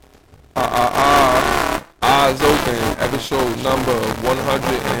Eyes Open, episode number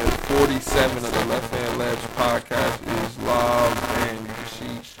 147 of the Left Hand Labs podcast is live, and you can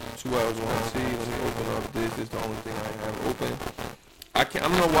see 2 hours on T. Let me open up this. This is the only thing I have open. I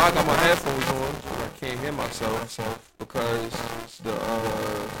don't know why I got my headphones on, so I can't hear myself, because the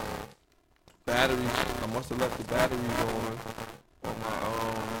batteries, I must have left the batteries on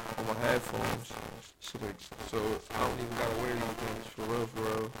my headphones. So I don't even gotta wear these things, for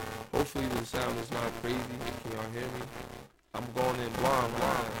real. Hopefully the sound is not crazy. Can y'all hear me? I'm going in blind.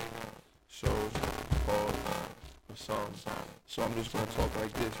 So, or something. So I'm just gonna talk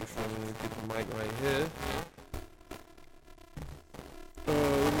like this. You feel me? Get the mic right here.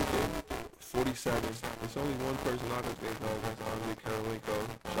 Let me think. 47. There's only one person I can think of. That's Andre Karolinko.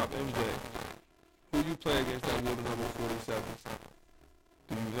 Shop MJ. Who you play against that wore the number 47?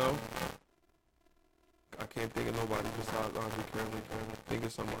 Do you know? I can't think of nobody besides Andre Karolinko. Think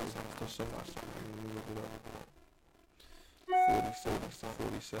of somebody. Let me look it up.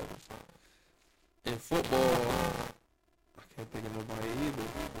 47. In football, I can't think of nobody either.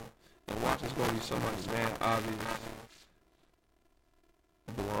 And watch, it's gonna be somebody mad obvious.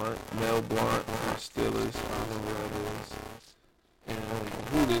 Mel Blunt from Steelers. I don't know where it is. And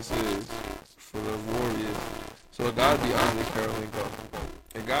who this is for the Warriors. So it gotta be Andre Karolinko.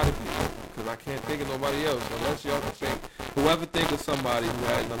 It gotta be, because I can't think of nobody else. Unless y'all can think. Whoever think of somebody who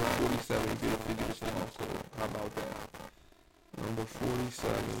had number 47, you get a 50% off. So how about that? Number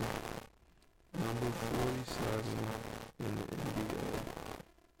 47 in the NBA.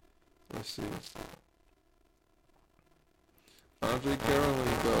 Let's see. Andre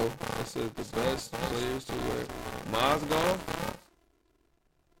Karolinko. That says the best players to wear. Mozgov.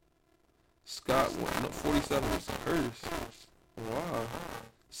 Scott, no, 47 is cursed. Wow.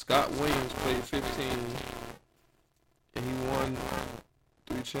 Scott Williams played 15, and he won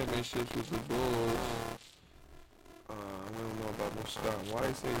 3 championships with the Bulls. I don't know about no Scott. Why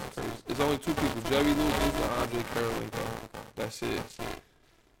they say it's crazy? It's only 2 people, Jerry Lucas and Andre Karolinko. That's it.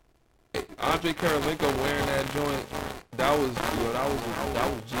 Hey, Andre Karolinko wearing that joint, that was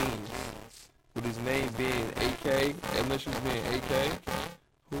jeans. With his name being AK, initials being AK.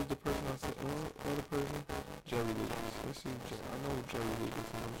 Who's the person I said? Other person? Jerry Lucas. Let's see. I know Jerry Lucas,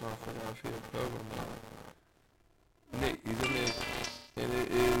 and I'm trying to figure out if he's a Pilgrim or not. Nick, he's a Nick, and it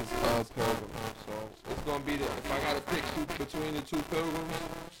is Pilgrim. So it's gonna be if I gotta pick between the 2 Pilgrims,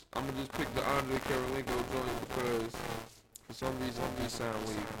 I'm gonna just pick the Andre Karolinko joint because for some reason I'm just sound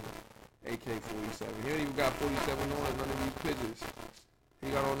weak. AK-47. He ain't even got 47 on it. None of these pictures. He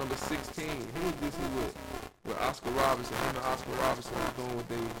got on number 16. Who was this with? With Oscar Robertson. Him and Oscar Robertson was doing what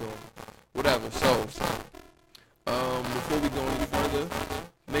they was doing. Whatever. So, before we go any further,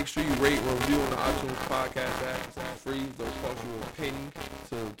 make sure you rate and review on the iTunes podcast app. It's free. Don't cost you a penny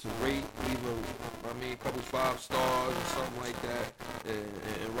to rate. Leave a couple 5 stars or something like that.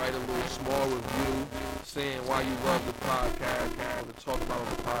 And write a little small review saying why you love the podcast, what to talk about on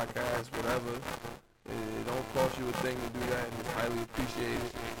the podcast, whatever. It don't cost you a thing to do that, and it's highly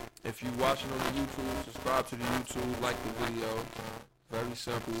appreciated. If you're watching on the YouTube, subscribe to the YouTube, like the video. Very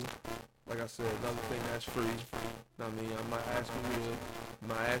simple. Like I said, another thing that's free. I mean, I'm not asking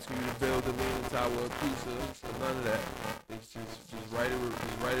you to build the Leaning Tower of Pizza, or none of that. It's just write it,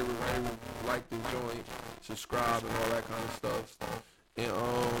 like the joint, subscribe, and all that kind of stuff. And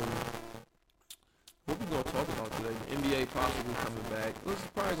what we gonna talk about today? The NBA possibly coming back. This is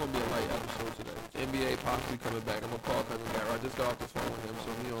probably gonna be a light episode today. NBA possibly coming back. I'm gonna call coming back. I just got off the phone with him, so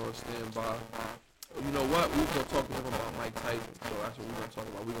he on standby. You know what? We're gonna talk to him about Mike Tyson. So that's what we're gonna talk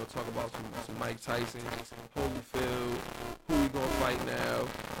about. We're gonna talk about some Mike Tyson, Holyfield, who we gonna fight now,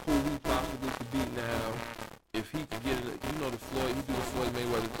 who we possibly could beat now. If he could get it, you know the Floyd, he do the Floyd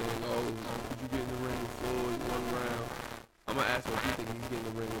Mayweather thing. Oh, could you get in the ring with Floyd 1 round? I'm gonna ask him if he think he can get in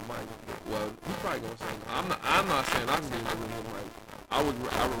the ring with Mike. Well, he's probably gonna say I'm not saying I can get in the ring with Mike. I would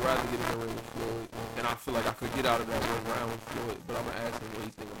rather get in the ring with Floyd, and I feel like I could get out of that 1 round with Floyd. But I'm gonna ask him what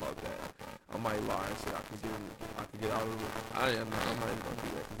he think about that. I might lie and say I can get out of it. I'm not even gonna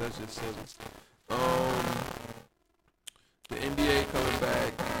do that because that's just silly. The NBA coming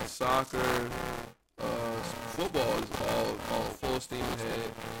back, soccer, football is all full steam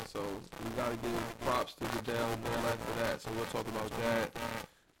ahead. So we gotta give props to Goodell and all that for that. So we'll talk about that.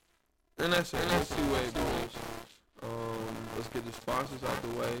 And that's it. Let's see where it goes. Let's get the sponsors out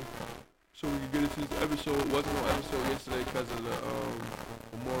the way so we can get into this episode. It wasn't no episode yesterday because of the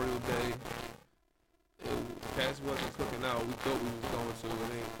Memorial Day. Cass wasn't cooking out. We thought we was going to,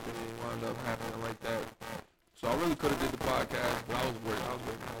 but it didn't wind up happening like that. So I really could have did the podcast, but I was working. I was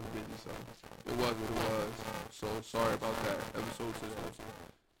busy, so it was what it was. So sorry about that. Episode today,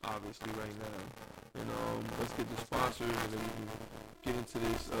 obviously right now. And let's get the sponsors, and then we can get into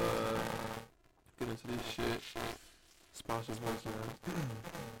this. Shit. Sponsors once again.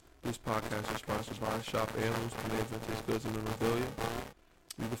 This podcast is sponsored by Shop Animals, Premier Vintage Goods in Memorabilia.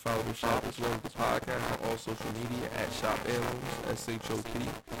 You can follow the shop as well as the podcast on all social media at Shop Animals,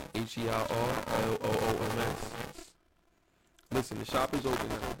 ShopHeirLooms. Listen, the shop is open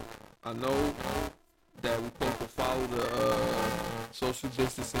now. I know that we're supposed to follow the social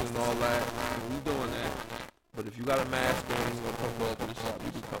distancing and all that, and we doing that. But if you got a mask on and you want to come pull up to the shop,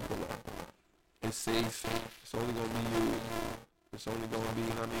 you can come pull up. It's safe. It's only going to be you. It's only going to be,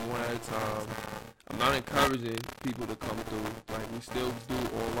 one at a time. I'm not encouraging people to come through. Like, we still do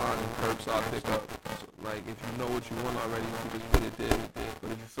online and curbside pickup. So, like, if you know what you want already, you can just put it there.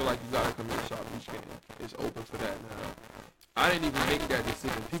 But if you feel like you got to come to the shop, you can. It's open for that now. I didn't even make that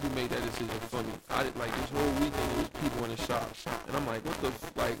decision. People made that decision for me. I did, like, this whole weekend, there was people in the shop. And I'm like, what the,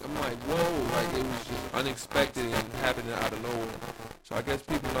 I'm like, whoa. Like, it was just unexpected and happening out of nowhere. So I guess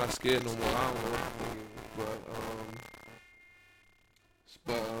people not scared no more. I don't know what I'm thinking.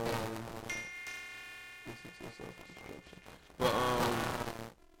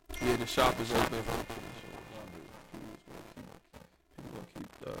 Yeah, the shop is open. People gonna keep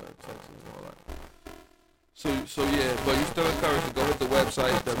texting and all that. So yeah, but you still encouraged to go hit the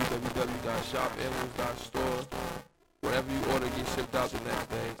website www.shopanimalz.store. Whatever you order gets shipped out the next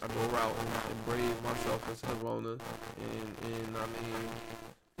day. I go out and brave myself as Corona and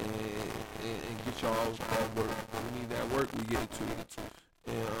get y'all that work. We need that work, we get it to you.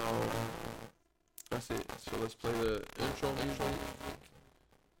 And that's it. So let's play the intro music.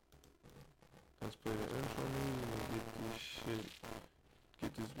 Let's play the intro music and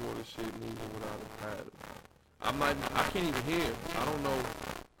get this water shit moving without a paddle. I can't even hear. I don't know.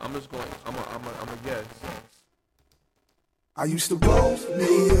 I'm just going, I'm a guess. I used to roll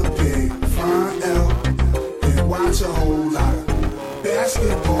me a big fine L and watch a whole lot of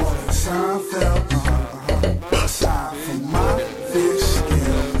basketball and Seinfeld. Aside from my fish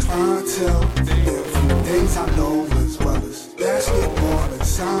skin clientele, there are few things I know as well as basketball and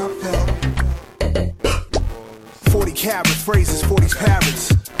Seinfeld. 40 carats, phrases, 40's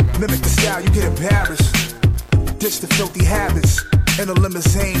parrots. Mimic the style, you get embarrassed. Ditch the filthy habits. In a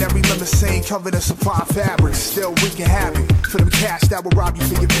limousine, every limousine covered in supply fabrics. Still wreaking havoc for them cash that will rob you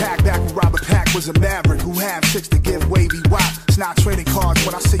for your pack. Back when Robert Pack was a maverick who had chicks to give wavy wop. It's not trading cards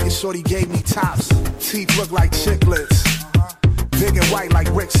when I see your shorty gave me tops. Teeth look like chiclets, big and white like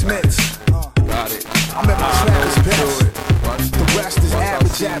Rick Smith's. Got it. I'm at my snappers best. The rest is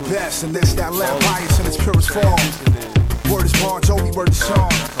average at best, and this that left bias in its purest form. Word is Bon Jovi, word is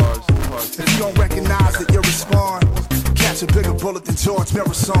Sean. If you don't recognize it, you'll respond. Catch a bigger bullet than George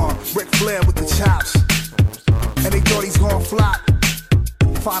Marathon. Ric Flair with the chops. And they thought he's gonna flop.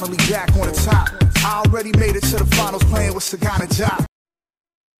 Finally back on the top. I already made it to the finals playing with Sagana Job.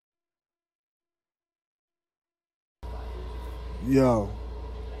 Yo,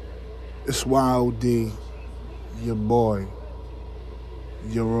 it's YOD, your boy,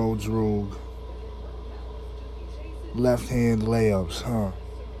 your old droog. Left hand layups, huh?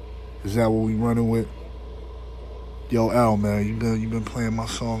 Is that what we running with? Yo, L, man, you been playing my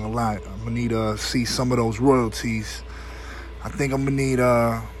song a lot. I'm gonna need to see some of those royalties. I think I'm gonna need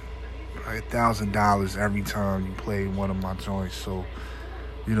 $1,000 every time you play one of my joints. So,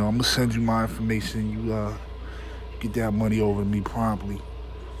 I'm gonna send you my information. You get that money over to me promptly.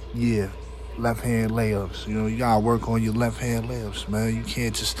 Yeah, left hand layups. You gotta work on your left hand layups, man. You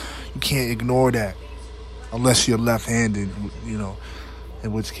can't ignore that unless you're left-handed.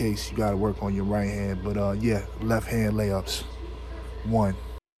 In which case, you got to work on your right hand. But, yeah, left-hand layups. One.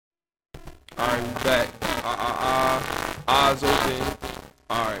 All right, we back. Eyes open.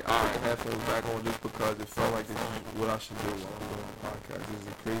 All right. Headphones back on just because it felt like this is what I should do while I'm doing the podcast. This is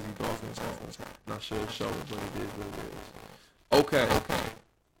a crazy Dolphins conference. Not sure it's showing, but it is what it is. Okay.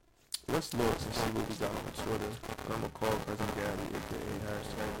 Let's look and see what we got on Twitter. I'm going to call Cousin Gabby, a.k.a.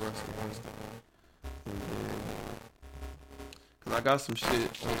 #WrestleWednesday. And then... Cause I got some shit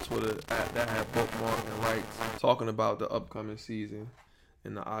on Twitter that I had bookmarked and liked talking about the upcoming season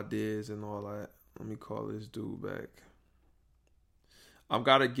and the ideas and all that. Let me call this dude back. I've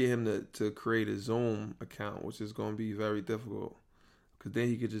got to get him to create a Zoom account, which is going to be very difficult. Cause then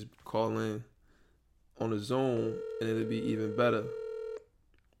he could just call in on a Zoom and it'll be even better.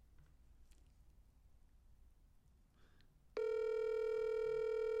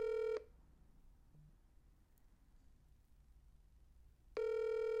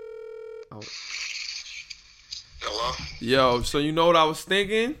 Hello? Yo, so you know what I was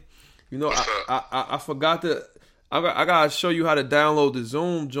thinking? I forgot to I gotta show you how to download the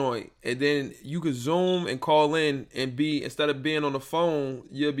Zoom joint, and then you could Zoom and call in and be instead of being on the phone,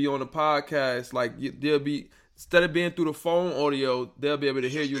 you'll be on the podcast. Like they'll be instead of being through the phone audio, they'll be able to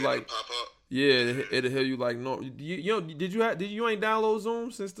hear you like pop up. yeah, it'll hear you like no. You know did you ain't download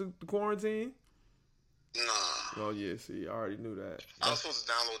Zoom since the quarantine? Nah. Oh yeah, see, I already knew that. I was supposed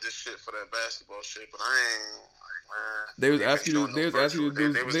to download this shit for that basketball shit, but I ain't. Man, They was asking you to do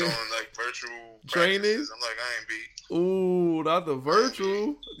they was doing like virtual training. Practices. I'm like, I ain't beat. Ooh, not the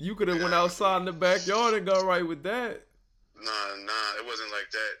virtual. You could have went outside in the backyard and got right with that. Nah, it wasn't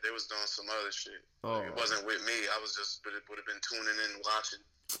like that. They was doing some other shit. Oh. Like, it wasn't with me. I was just would have been tuning in, watching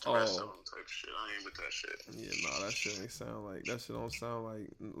the rest of them type shit. I ain't with that shit. Yeah, nah, that shit ain't sound like that. Shit don't sound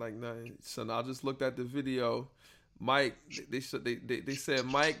like nothing. So now I just looked at the video. Mike, they said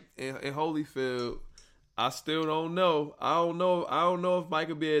Mike in Holyfield. I still don't know. I don't know if Mike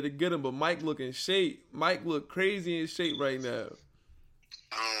will be able to get him, but Mike look in shape. Mike look crazy in shape right now. I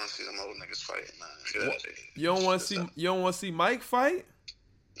don't want to see them old niggas fighting, man. Get out of here. You don't want to see Mike fight?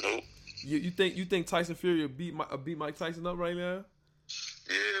 Nope. You think Tyson Fury will beat Mike Tyson up right now?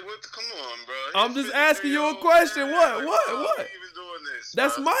 Yeah, come on, bro. I'm just asking you a question. Man. What? Even doing this,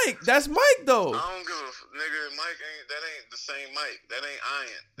 That's bro. Mike. That's Mike though. I don't give a nigga. Mike ain't. That ain't the same Mike. That ain't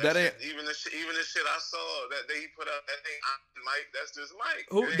Iron. That ain't even the shit I saw that day he put up. That ain't Iron Mike. That's just Mike.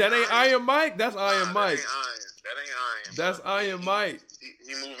 Who? That ain't Iron Mike. That's Iron Mike. That ain't Iron. That's Iron Mike.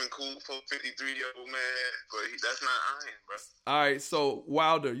 He moving cool for 53-year-old man, but that's not Iron, bro. All right. So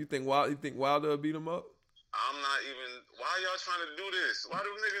Wilder, you think Wilder will beat him up? I'm not even. Why y'all trying to do this? Why do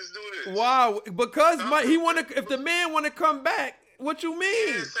niggas do this? Why? Because Mike, if the man want to come back, what you mean?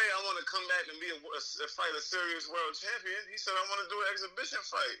 He didn't say I want to come back and be fight a serious world champion. He said I want to do an exhibition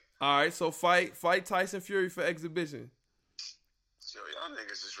fight. All right, so fight Tyson Fury for exhibition. Yo, y'all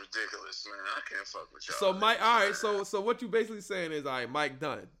niggas is ridiculous, man. I can't fuck with y'all. So Mike, all right, so what you basically saying is, all right, Mike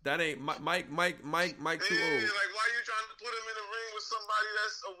done. That ain't Mike too old. Yeah, like why you trying to put him in a ring with somebody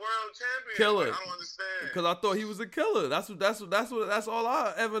that's a world champion? Killer. Like, I don't understand. Because I thought he was a killer. That's all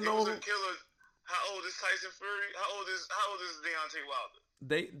I ever know. He was a killer. How old is Tyson Fury? How old is Deontay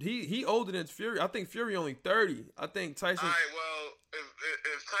Wilder? He older than Fury. I think Fury only 30. I think Tyson. All right, well,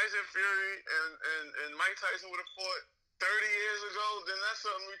 if Tyson Fury and Mike Tyson would have fought 30 years ago, then that's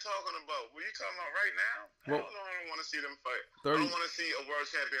something we're talking about. What are you talking about right now? Well, I don't want to see them fight. I don't want to see a world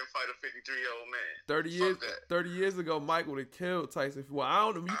champion fight a 53-year-old man. 30 years ago, Mike would have killed Tyson. Well, I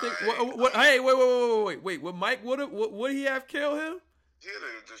don't know. You think what? Hey, wait. What Mike would he have killed him? He'd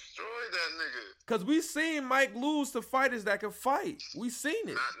have destroyed that nigga. Cause we seen Mike lose to fighters that can fight. We seen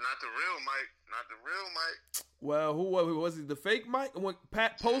it. Not the real Mike. Not the real Mike. Well, who was he? The fake Mike? When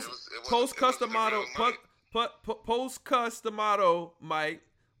post Customato Mike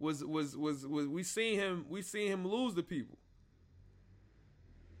was we seen him lose to people.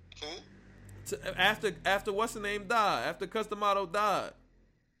 Who? After what's the name died? After Customato died.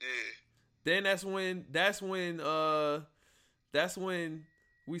 Yeah. Then that's when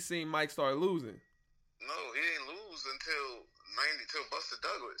we seen Mike start losing. No, he didn't lose until Buster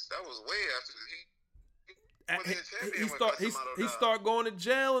Douglas. That was way after he start going to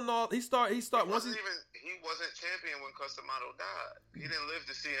jail and all. He wasn't champion when Customato died. He didn't live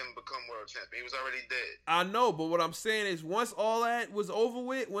to see him become world champion. He was already dead. I know, but what I'm saying is, once all that was over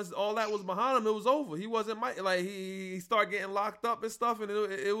with, once all that was behind him, it was over. He wasn't Mike. Like he started getting locked up and stuff, and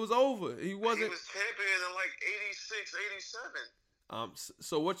it was over. He wasn't. He was champion in like 86, 87.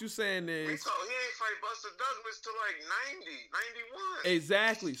 So what you saying is he ain't fight Buster Douglas till like 90, 91.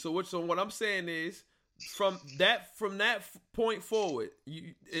 Exactly. So what I'm saying is, from that point forward,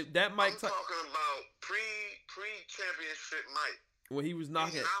 that Mike. I'm talking about pre-championship Mike. When he was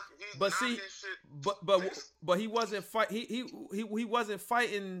knocking, shit. but he wasn't fight. He wasn't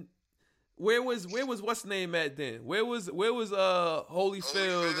fighting. Where was what's name at then? Where was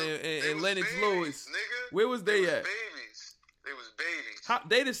Holyfield and Lennox Lewis? Nigga. Where was they at? They was babies.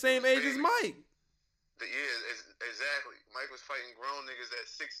 They the same age as Mike. Yeah, exactly. Mike was fighting grown niggas at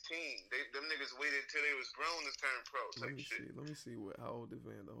 16. Them niggas waited till they was grown to turn pro. Let me see how old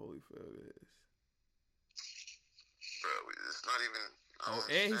Evander Holyfield is. Bro, it's not even.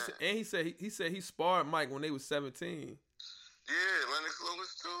 And he said he sparred Mike when they was 17. Yeah, Lennox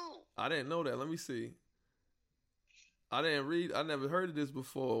Lewis too. I didn't know that. Let me see. I never heard of this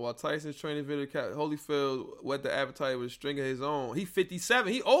before. While Tyson's training video, Holyfield whet the appetite with a string of his own. He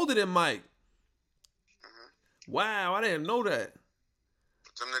 57. He older than Mike. Mm-hmm. Wow, I didn't know that.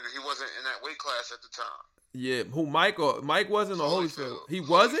 Some nigga, he wasn't in that weight class at the time. Yeah, who Mike wasn't or Holyfield? He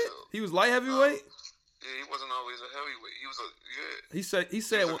wasn't? He was light heavyweight? Yeah, he wasn't always a heavyweight. He was a He said he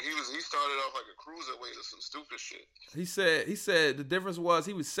started off like a cruiserweight or some stupid shit. He said the difference was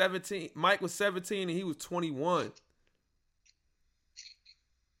he was 17. Mike was 17 and he was 21.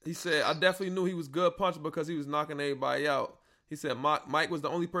 He said I definitely knew he was good puncher because he was knocking everybody out. He said Mike was the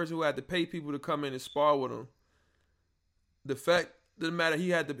only person who had to pay people to come in and spar with him. The fact didn't matter he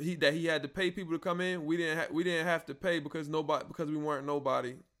had to pay people to come in. We didn't have to pay because we weren't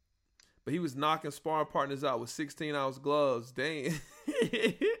nobody. But he was knocking sparring partners out with 16-ounce gloves. Dang.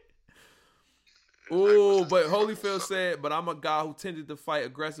 Oh, but Holyfield said, but I'm a guy who tended to fight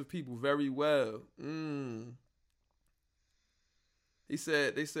aggressive people very well. They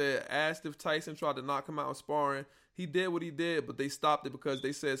said, asked if Tyson tried to knock him out in sparring. He did what he did, but they stopped it because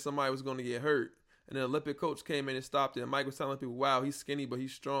they said somebody was going to get hurt. And the Olympic coach came in and stopped it. And Mike was telling people, wow, he's skinny, but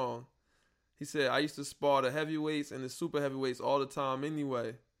he's strong. He said, I used to spar the heavyweights and the super heavyweights all the time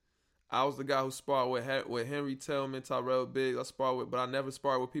anyway. I was the guy who sparred with Henry Tillman, Tyrell Biggs. I sparred with, but I never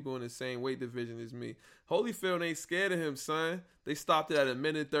sparred with people in the same weight division as me. Holyfield ain't scared of him, son. They stopped it at 1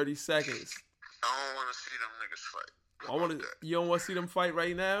 minute 30 seconds. I don't want to see them niggas fight. You don't want to see them fight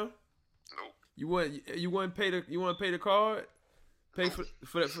right now? Nope. You wouldn't pay the card? Pay for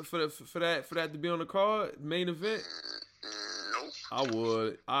that to be on the card? Main event? Nope. I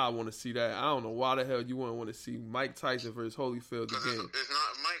would. I want to see that. I don't know why the hell you wouldn't want to see Mike Tyson versus Holyfield again. It's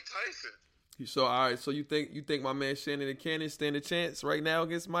not Mike Tyson. So all right. So you think my man Shannon and Cannon stand a chance right now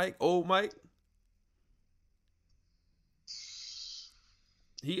against Mike? Old Mike?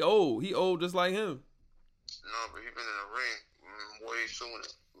 He old. He old just like him. No, but he been in the ring way sooner, way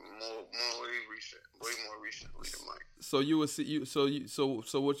more recently than Mike. So you would see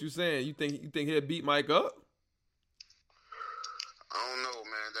So what you saying? You think he'll beat Mike up? I don't know,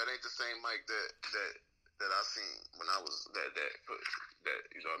 man. That ain't the same Mike that I seen when I was that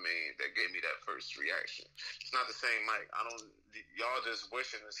you know what I mean. That gave me that first reaction. It's not the same Mike. Y'all just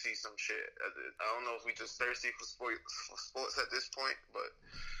wishing to see some shit. I don't know if we just thirsty for sports at this point, but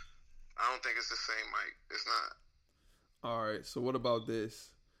I don't think it's the same Mike. It's not. All right. So what about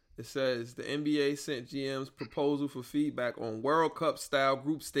this? It says the NBA sent GM's proposal for feedback on World Cup style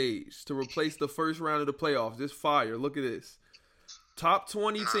group stage to replace the first round of the playoffs. This fire. Look at this. Top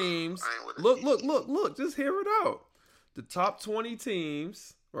 20 teams. Look. Just hear it out. The top 20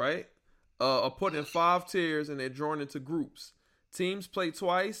 teams, right, are put in 5 tiers and they're drawn into groups. Teams play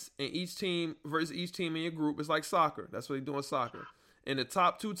twice, and each team versus each team in your group is like soccer. That's what they do in soccer. And the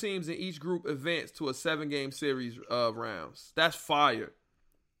top 2 teams in each group advance to a 7-game series of rounds. That's fire.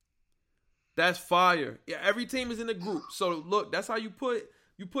 That's fire. Yeah, every team is in a group. So look, that's how you put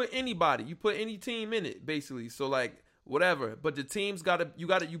anybody. You put any team in it, basically. So like whatever. But the teams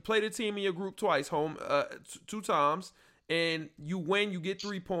you play the team in your group twice, home 2 times, and you win, you get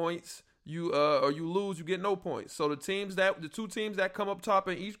 3 points. Or you lose, you get no points. So the 2 teams that come up top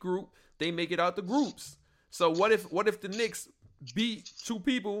in each group, they make it out the groups. So what if the Knicks beat 2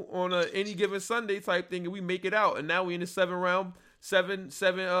 people on any given Sunday type thing and we make it out, and now we in the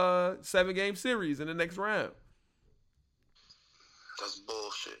 7-game series in the next round? That's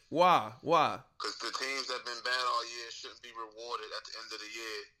bullshit. Why? Because the teams that been bad all year shouldn't be rewarded at the end of the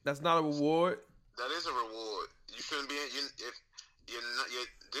year. That's not a reward. That is a reward. You shouldn't be if you're not.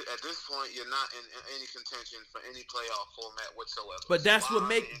 At this point, you're not in any contention for any playoff format whatsoever. But that's what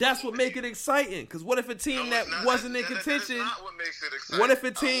make it exciting. Because what if a team wasn't in contention? That's not what makes it exciting. What if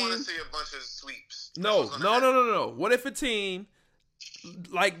a team? I want to see a bunch of sweeps. No. What if a team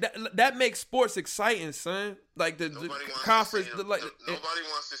like that makes sports exciting, son? Like the conference. Nobody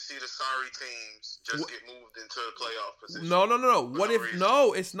wants to see the sorry teams just get moved into the playoff position. No. What if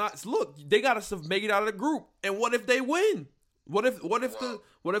it's not? Look, they gotta make it out of the group. And what if they win? What if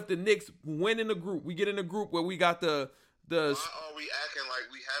the Knicks win in the group? We get in a group where we got the. Why are we acting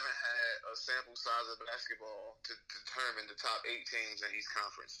like we haven't had a sample size of basketball to determine the top 8 teams in each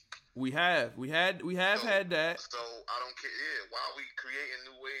conference? We have had that. So I don't care. Yeah, why are we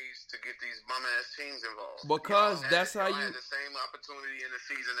creating new ways to get these bum ass teams involved? Because that's how you had the same opportunity in the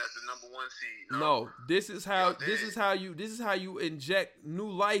season as the number 1 seed. No, this is how you inject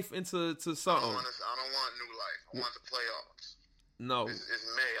new life into something. I don't want new life. I want the playoffs. No. It's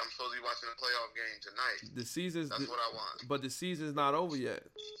May. I'm supposed to be watching a playoff game tonight. That's what I want. But the season's not over yet.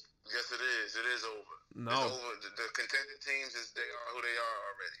 Yes, it is. It is over. No. It's over. The contending teams they are who they are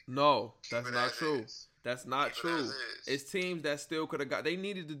already. No, that's not true. That's not true. It's teams that still could have got. They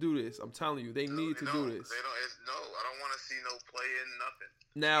needed to do this. I'm telling you, they need to do this. They don't. I don't want to see no play in nothing.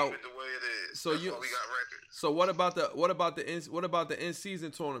 Now, keep it the way it is. So that's why we got records. So what about the in season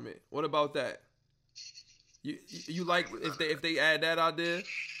tournament? What about that? You like if they add that out there?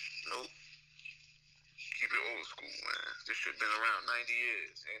 Nope. keep it old school, man. This shit been around 90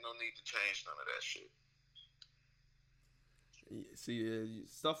 years. Ain't no need to change none of that shit. See,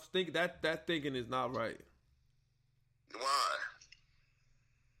 that thinking is not right. Why?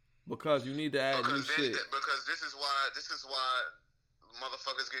 Because you need to add new shit. Because this is why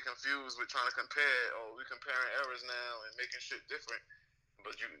motherfuckers get confused with trying to compare. Oh, we comparing eras now and making shit different.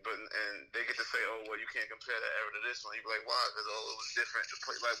 But they get to say, oh, well, you can't compare that era to this one. You be like, why? Because it was different to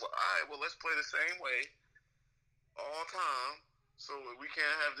play. Like, well, all right, well, let's play the same way all time, so we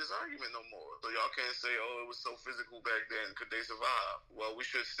can't have this argument no more. So y'all can't say, oh, it was so physical back then. Could they survive? Well, we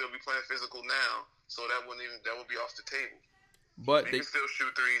should still be playing physical now, so that would be off the table. But they can still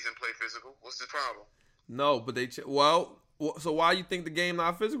shoot threes and play physical. What's the problem? No, but so why you think the game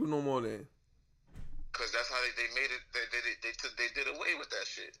not physical no more then? Because that's how they made it. They did away with that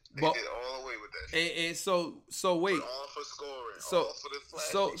shit. They did all away with that shit. And so wait. But all for scoring. All for the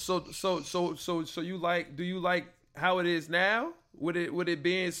flashy. So you like? Do you like how it is now? Would it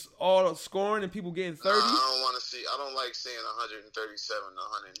being all scoring and people getting 30? I don't want to see. I don't like seeing 137 to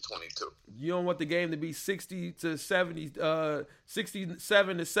 122. You don't want the game to be 60 to 70,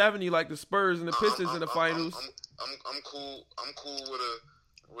 67 to 70 like the Spurs and the Pistons in the finals. I'm cool. I'm cool with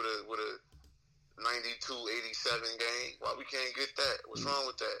a 92-87 game. Why we can't get that? What's wrong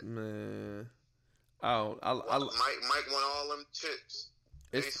with that? Man, Mike won all them chips.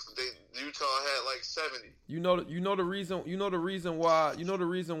 Utah had like 70. You know the reason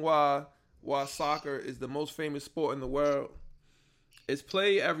why soccer is the most famous sport in the world. It's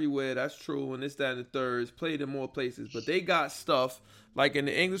played everywhere, that's true, and this, that, and the third. It's played in more places, but they got stuff like in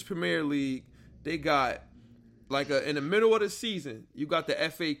the English Premier League. They got in the middle of the season, you got the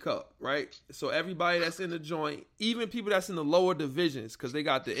FA Cup, right? So everybody that's in the joint, even people that's in the lower divisions, because they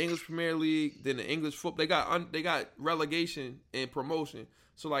got the English Premier League, then the English football, they got relegation and promotion.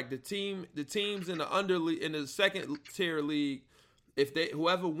 So like the teams in the second tier league,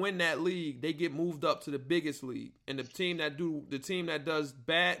 whoever win that league, they get moved up to the biggest league, and the team that does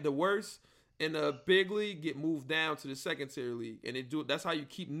the worst in the big league get moved down to the second tier league, and that's how you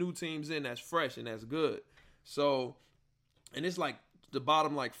keep new teams in that's fresh and that's good. So, and it's like the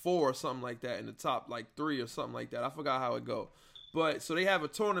bottom like 4 or something like that, and the top like 3 or something like that. I forgot how it go, but so they have a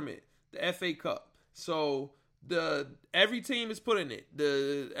tournament, the FA Cup. So every team is put in it.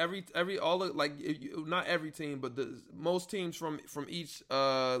 Not every team, but most teams from each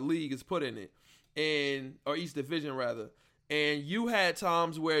league is put in it, or each division rather. And you had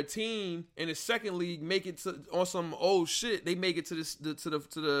times where a team in the second league make it to, on some old shit, they make it to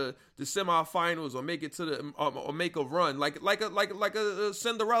the semifinals, or make it to the or make a run like a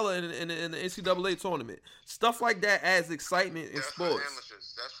Cinderella in the NCAA tournament. Stuff like that adds excitement in sports.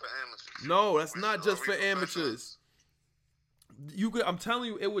 That's for amateurs. No, that's not just for amateurs. I'm telling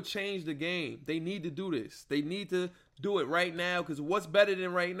you, it would change the game. They need to do this. They need to do it right now, because what's better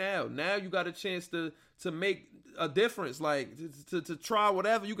than right now? Now you got a chance to make a difference, like to try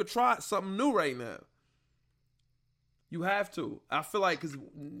whatever. You could try something new right now. You have to. I feel like, because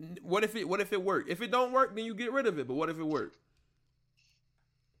what if it worked? If it don't work, then you get rid of it. But what if it worked?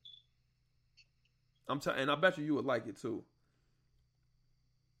 And I bet you would like it too.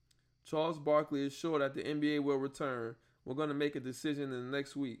 Charles Barkley is sure that the NBA will return. We're going to make a decision in the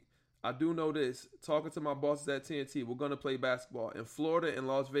next week. I do know this. Talking to my bosses at TNT, we're going to play basketball in Florida and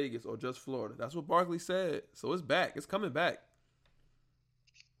Las Vegas, or just Florida. That's what Barkley said. So it's back. It's coming back.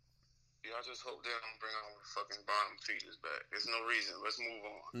 Yeah, I just hope they don't bring all the fucking bottom feeders back. There's no reason. Let's move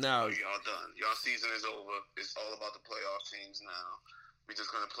on. Now, y'all done. Y'all season is over. It's all about the playoff teams now. We're just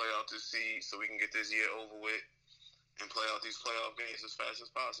going to play out this seed so we can get this year over with and play out these playoff games as fast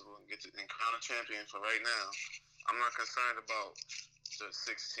as possible and crown a champion for right now. I'm not concerned about the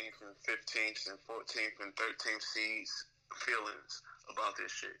 16th and 15th and 14th and 13th seeds feelings about this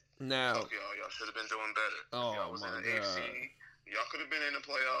shit. Now, fuck y'all should have been doing better. Oh, y'all was my in the 8th seed. Y'all could have been in the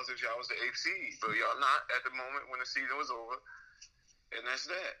playoffs if y'all was the 8th seed, but y'all not at the moment when the season was over, and that's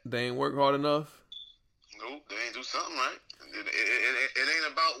that. They ain't work hard enough? Nope, they ain't do something right. It ain't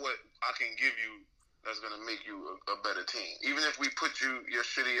about what I can give you that's going to make you a better team. Even if we put your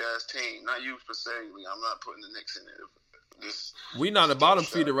shitty-ass team, not you specifically, I'm not putting the Knicks in it. We not a bottom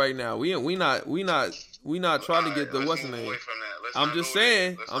feeder right now. We not trying to get the what's the name. I'm just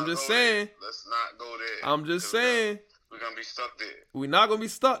saying. Let's not go there. I'm just saying. We're gonna be stuck there. We're not gonna be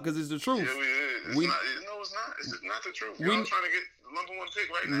stuck because it's the truth. Yeah, we is. No, it's not. It's not the truth. Y'all trying to get the number 1 pick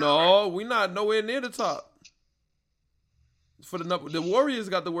right now. No, we're not nowhere near the top. For the Warriors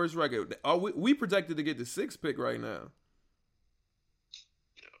got the worst record. We projected to get the 6th pick right now.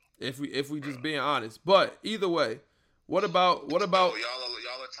 Yeah. If we just being honest. But either way. What about y'all are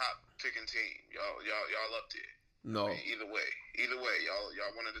top picking team. Y'all up there. No. I mean, either way,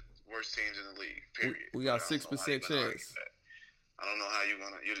 y'all one of the worst teams in the league. Period. We got 6% chance. I don't know how you're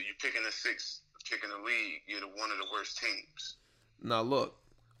gonna. You're picking the sixth pick in the league. You're one of the worst teams. Now look,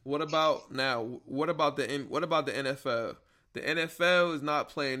 what about the NFL? The NFL is not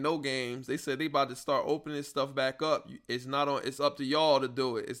playing no games. They said they about to start opening stuff back up. It's not on. It's up to y'all to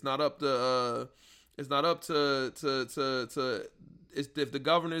do it. It's not up to. It's not up to. It's, if the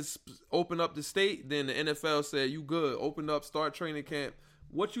governors open up the state, then the NFL said you good. Open up, start training camp.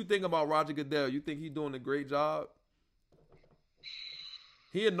 What you think about Roger Goodell? You think he's doing a great job?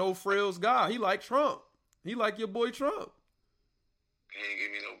 He a no frills guy. He like Trump. He like your boy Trump. He ain't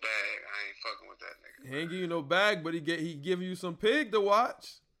give me no bag. I ain't fucking with that nigga. He ain't give you no bag, but he give you some pig to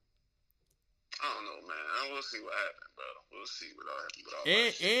watch. I don't know, man. We'll see what happens, bro. We'll see what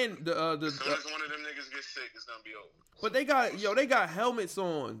happens. And the as soon as one of them niggas gets sick, it's gonna be over. But they got helmets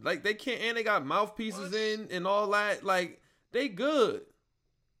on. Like they can't, and they got mouthpieces in and all that. Like they good.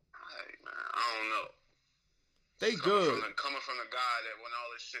 Hey man, I don't know. They good. Coming from the guy that when all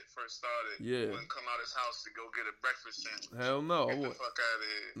this shit first started, wouldn't come out his house to go get a breakfast sandwich. Hell no. Get the fuck out of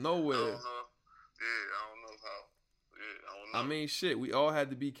here. Nowhere. I don't know. Yeah, I don't know how. Yeah, I don't know. I mean, shit, we all had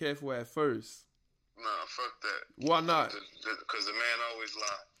to be careful at first. Nah, fuck that. Why not? Because the man always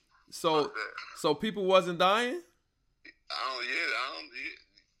lied. So people wasn't dying?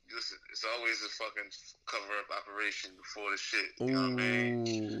 Listen, it's always a fucking cover-up operation before the shit. You know what I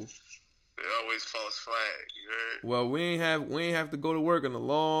mean? They always false flag. You heard? Well, we ain't have to go to work in a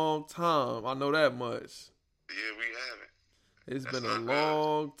long time. I know that much. Yeah, we haven't. It's been a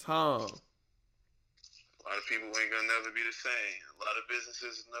long time. A lot of people ain't gonna never be the same. A lot of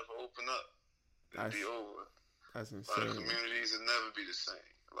businesses never open up. It'll be over. That's insane. A lot of communities will never be the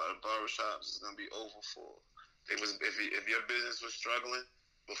same. A lot of barbershops is gonna be over for. If your business was struggling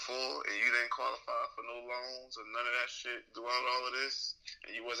before and you didn't qualify for no loans or none of that shit throughout all of this,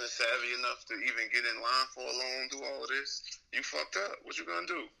 and you wasn't savvy enough to even get in line for a loan through all of this, you fucked up. What you gonna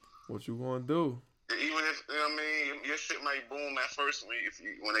do? What you gonna do? Even if, you know what I mean, your shit might boom at first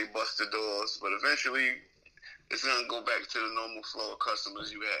when they bust the doors, but eventually it's gonna go back to the normal flow of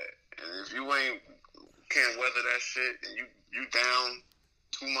customers you had. And if you can't weather that shit and you down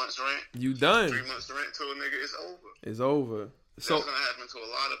 2 months rent, you done. 3 months rent to a nigga, it's over. It's over. So that's gonna happen to a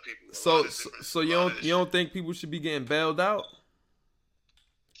lot of people. So you don't think people should be getting bailed out?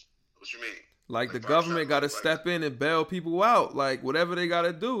 What you mean? Like the government got to step in and bail people out. Like whatever they got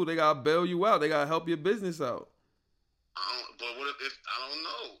to do, they got to bail you out. They got to help your business out. But what if I don't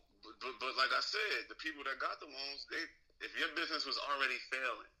know? But like I said, the people that got the loans, if your business was already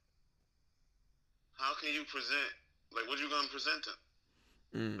failing, how can you present? Like, what you gonna present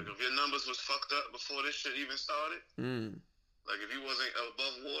them? Like, if your numbers was fucked up before this shit even started. Like, if you wasn't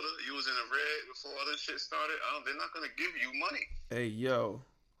above water, you was in the red before all this shit started. They're not gonna give you money. Hey, yo,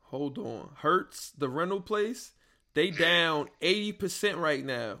 hold on. Hertz, the rental place, they down 80% right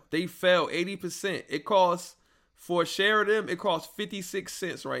now. They fell 80%. It costs, for a share of them, it costs 56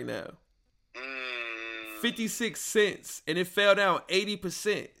 cents right now. 56 cents, and it fell down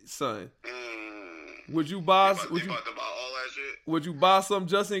 80%, son. Would you buy? Would you about to buy all that shit? Would you buy some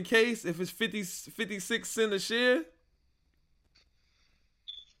just in case if it's 56 cents a share?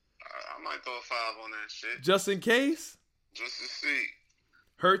 I might throw a 5 on that shit. Just in case? Just to see.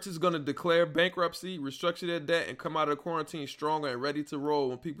 Hertz is going to declare bankruptcy, restructure their debt, and come out of the quarantine stronger and ready to roll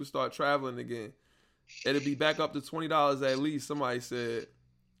when people start traveling again. It'll be back up to $20 at least, somebody said.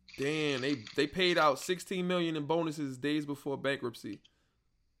 Damn, they paid out $16 million in bonuses days before bankruptcy.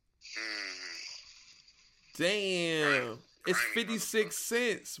 Damn. It's 56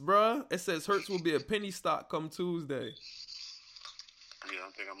 cents, bruh. It says Hertz will be a penny stock come Tuesday. Yeah,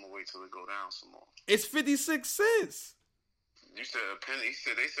 I think I'm gonna wait till it go down some more. It's 56 cents. You said a penny.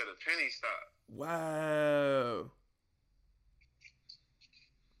 They said a penny stock. Wow.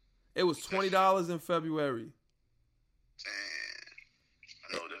 It was $20 in February. Damn.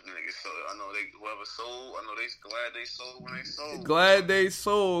 I know them niggas sold. I know whoever sold. I know they glad they sold when they sold. Glad they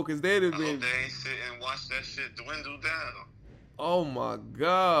sold because they'd have been. I hope they ain't sit and watch that shit dwindle down. Oh my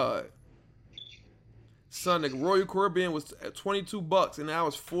God. Son, the Royal Caribbean was at $22 and now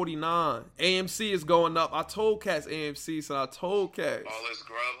it's $49. AMC is going up. I told Cats AMC, so I told Cats. All this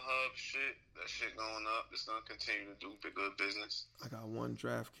Grubhub shit, that shit going up. It's gonna continue to do good business. I got one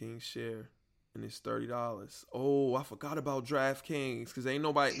DraftKings share and it's $30. Oh, I forgot about DraftKings because ain't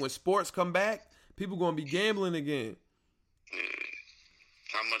nobody. When sports come back, people gonna be gambling again. Yeah.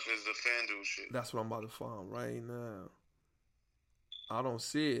 How much is the FanDuel shit? That's what I'm about to find right now. I don't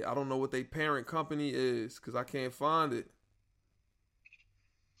see it. I don't know what their parent company is because I can't find it.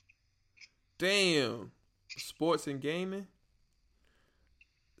 Damn. Sports and gaming.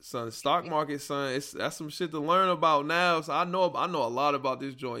 Son, the stock market, son, that's some shit to learn about now. So I know a lot about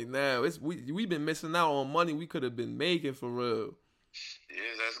this joint now. We been missing out on money we could have been making for real.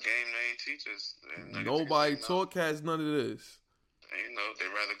 Yeah, that's game they ain't teach us. Nobody taught cats none of this. And, they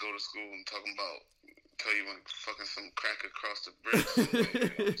rather go to school and tell you when fucking some crack across the bridge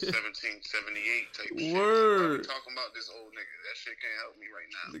 1778 type shit. Word. Talking about this old nigga. That shit can't help me right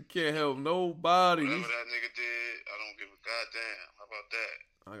now. It can't help nobody. Whatever that nigga did, I don't give a goddamn. How about that?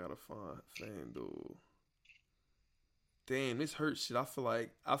 I gotta find FanDuel. Damn, this hurt shit. I feel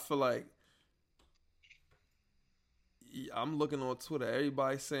like I'm looking on Twitter.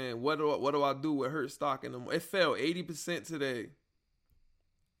 Everybody saying, what do I do with hurt stock in them? It fell 80% today.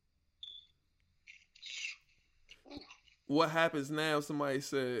 What happens now? Somebody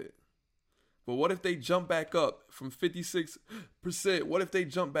said. But what if they jump back up from 56%? What if they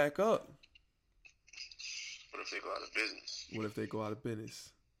jump back up? What if they go out of business? What if they go out of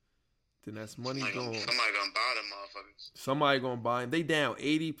business? Then that's money gone. Somebody gonna buy them motherfuckers. Somebody gonna buy them. They down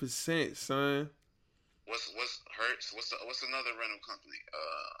 80%, son. What's Hertz? What's another rental company?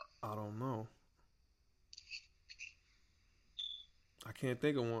 I don't know. I can't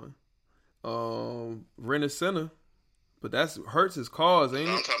think of one. Rent a Center. But that's Hertz is cars, ain't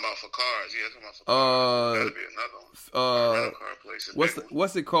it? I'm talking about for cars. Yeah, I'm talking about for cars. That'd be another one. Rental car place.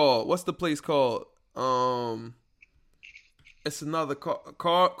 What's it called? What's the place called? It's another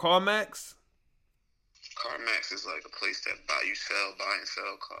CarMax. CarMax is like a place that buy and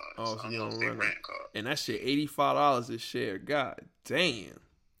sell cars. Oh, so you don't rent cars. And that shit $85 a share. God damn.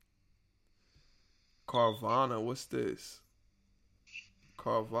 Carvana, what's this?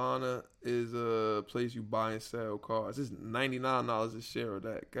 Carvana is a place you buy and sell cars. It's $99 a share of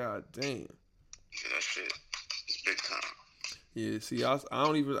that. God damn. Yeah, that shit is big time. Yeah, see, I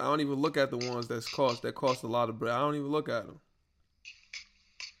don't even look at the ones that cost a lot of bread. I don't even look at them.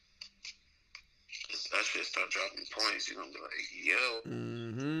 That shit start dropping points. You gonna be like, yo.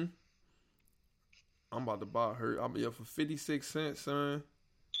 Mm-hmm. I'm about to buy her. I'll be up for 56 cents, son.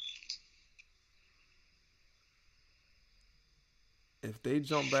 If they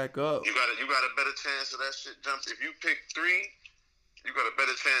jump back up, you got a better chance of that shit jump. If you pick 3, you got a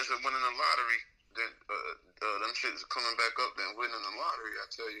better chance of winning the lottery than them shits coming back up than winning the lottery. I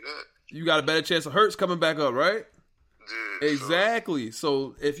tell you that. You got a better chance of Hertz coming back up, right? Yeah, exactly.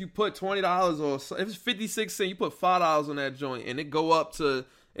 So if you put $20 or if it's 56 cents, you put $5 on that joint, and it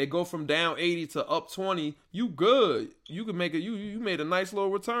go from down 80 to up 20. You good. You can make it. You made a nice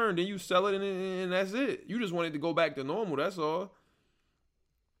little return. Then you sell it, and that's it. You just wanted to go back to normal. That's all.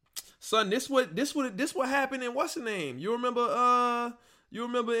 Son, this what happened in what's the name? You remember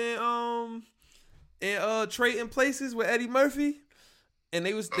in Trading Places with Eddie Murphy? And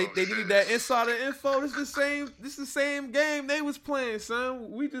they needed that insider info. This the same game they was playing,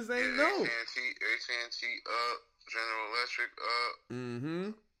 son. We just ain't know. AT&T up, General Electric up,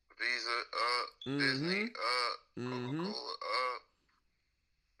 Visa up, Disney up, Coca-Cola up,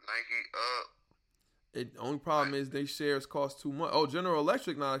 Nike up. The only problem is they shares cost too much. Oh, General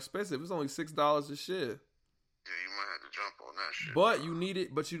Electric not expensive. It's only $6 a share. Yeah, you might have to jump on that shit. But you need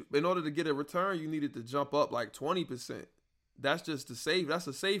it. But in order to get a return, you needed to jump up like 20%. That's just the safe. That's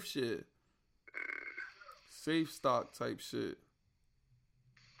a safe shit. Safe stock type shit.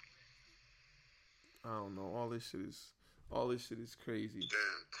 I don't know. All this shit is crazy.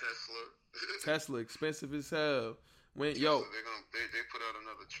 Damn, Tesla expensive as hell. They put out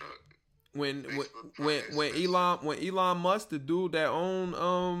another truck. When Elon Musk, the dude that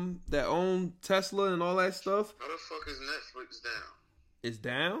own Tesla and all that stuff. How the fuck is Netflix down? It's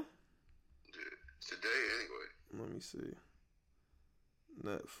down? Yeah, today anyway. Let me see.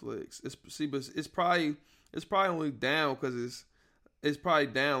 Netflix. But it's probably only down because it's probably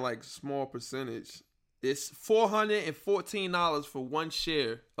down like small percentage. It's $414 for one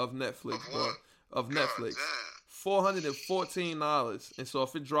share of Netflix, of Netflix. $414. And so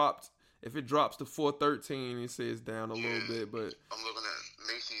if it drops to $413, it says down a little bit, but I'm looking at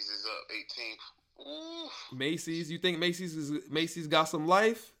Macy's is up 18. Ooh. Macy's, you think Macy's got some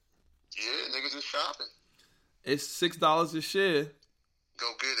life? Yeah, niggas is shopping. It's $6 a share. Go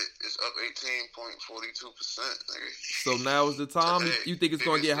get it. It's up 18.42%, nigga. So now is the time. Today, you think it's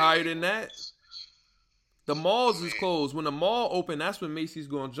gonna get higher than that? The malls is closed. When the mall open, that's when Macy's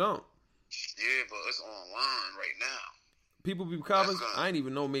gonna jump. Yeah, but it's online right now. People be commenting. I didn't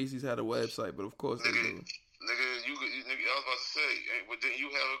even know Macy's had a website, but of course they do. Nigga, I was about to say, didn't you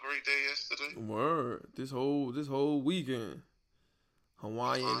have a great day yesterday? Word. This whole weekend.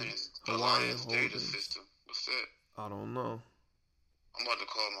 Hawaiian data system. What's that? I don't know. I'm about to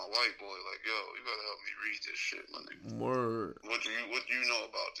call my white boy. Like, yo, you gotta help me read this shit, my nigga. Word. What do you know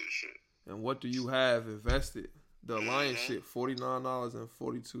about this shit? And what do you have invested? The Alliance shit,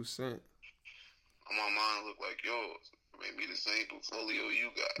 $49.42. My mind look like yours. Maybe the same portfolio you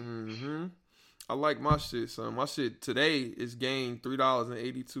got. Mm-hmm. I like my shit, son. My shit today is gained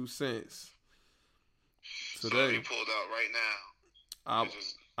 $3.82. Today. So you pulled out right now.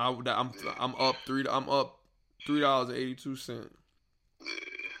 I'm up $3.82. Yeah,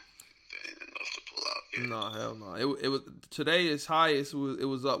 that ain't enough to pull out yet. Nah, hell no. It was today. Its highest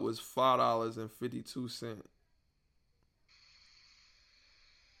was $5.52.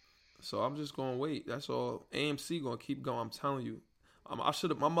 So I'm just gonna wait. That's all. AMC gonna keep going. I'm telling you. I should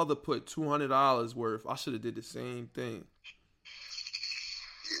have. My mother put $200 worth. I should have did the same thing.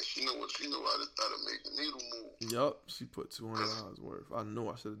 Yeah, she know that'll make the needle move. Yup, she put $200 worth. I knew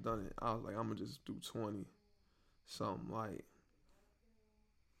I should have done it. I was like, I'm gonna just do 20, something like.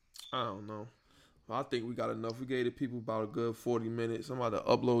 I don't know. I think we got enough. We gave the people about a good 40 minutes. I'm about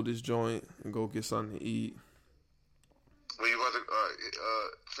to upload this joint and go get something to eat. Well, you about to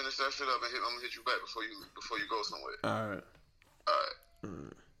finish that shit up and I'm gonna hit you back before you go somewhere. All right.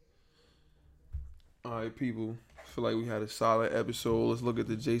 All right, people. I feel like we had a solid episode. Let's look at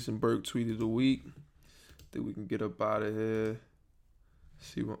the Jason Burke tweet of the week. Think we can get up out of here.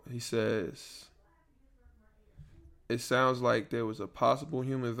 See what he says. It sounds like there was a possible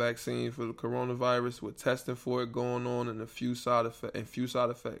human vaccine for the coronavirus with testing for it going on and few side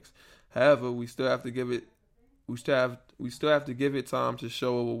effects. However, we still have to give it time to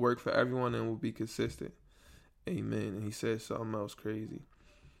show it will work for everyone and will be consistent. Amen. And he said something else crazy.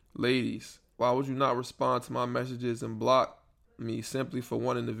 Ladies, why would you not respond to my messages and block me simply for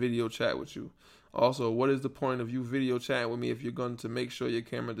wanting to video chat with you? Also, what is the point of you video chatting with me if you're going to make sure your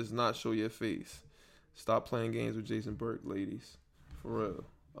camera does not show your face? Stop playing games with Jason Burke, ladies. For real.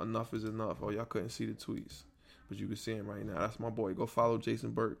 Enough is enough. Oh, y'all couldn't see the tweets, but you can see him right now. That's my boy. Go follow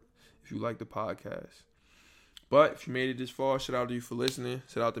Jason Burke if you like the podcast. But if you made it this far, shout out to you for listening.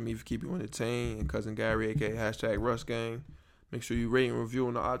 Shout out to me for keeping you entertained. And Cousin Gary, a.k.a. #RushGang. Make sure you rate and review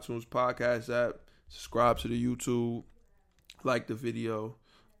on the iTunes podcast app. Subscribe to the YouTube. Like the video.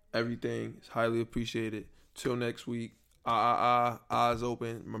 Everything is highly appreciated. Till next week. Eyes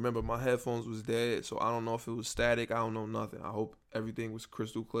open. Remember, my headphones was dead, so I don't know if it was static. I don't know nothing. I hope everything was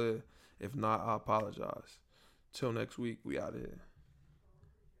crystal clear. If not, I apologize. Till next week, we out of here.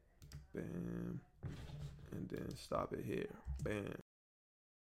 Bam. And then stop it here. Bam.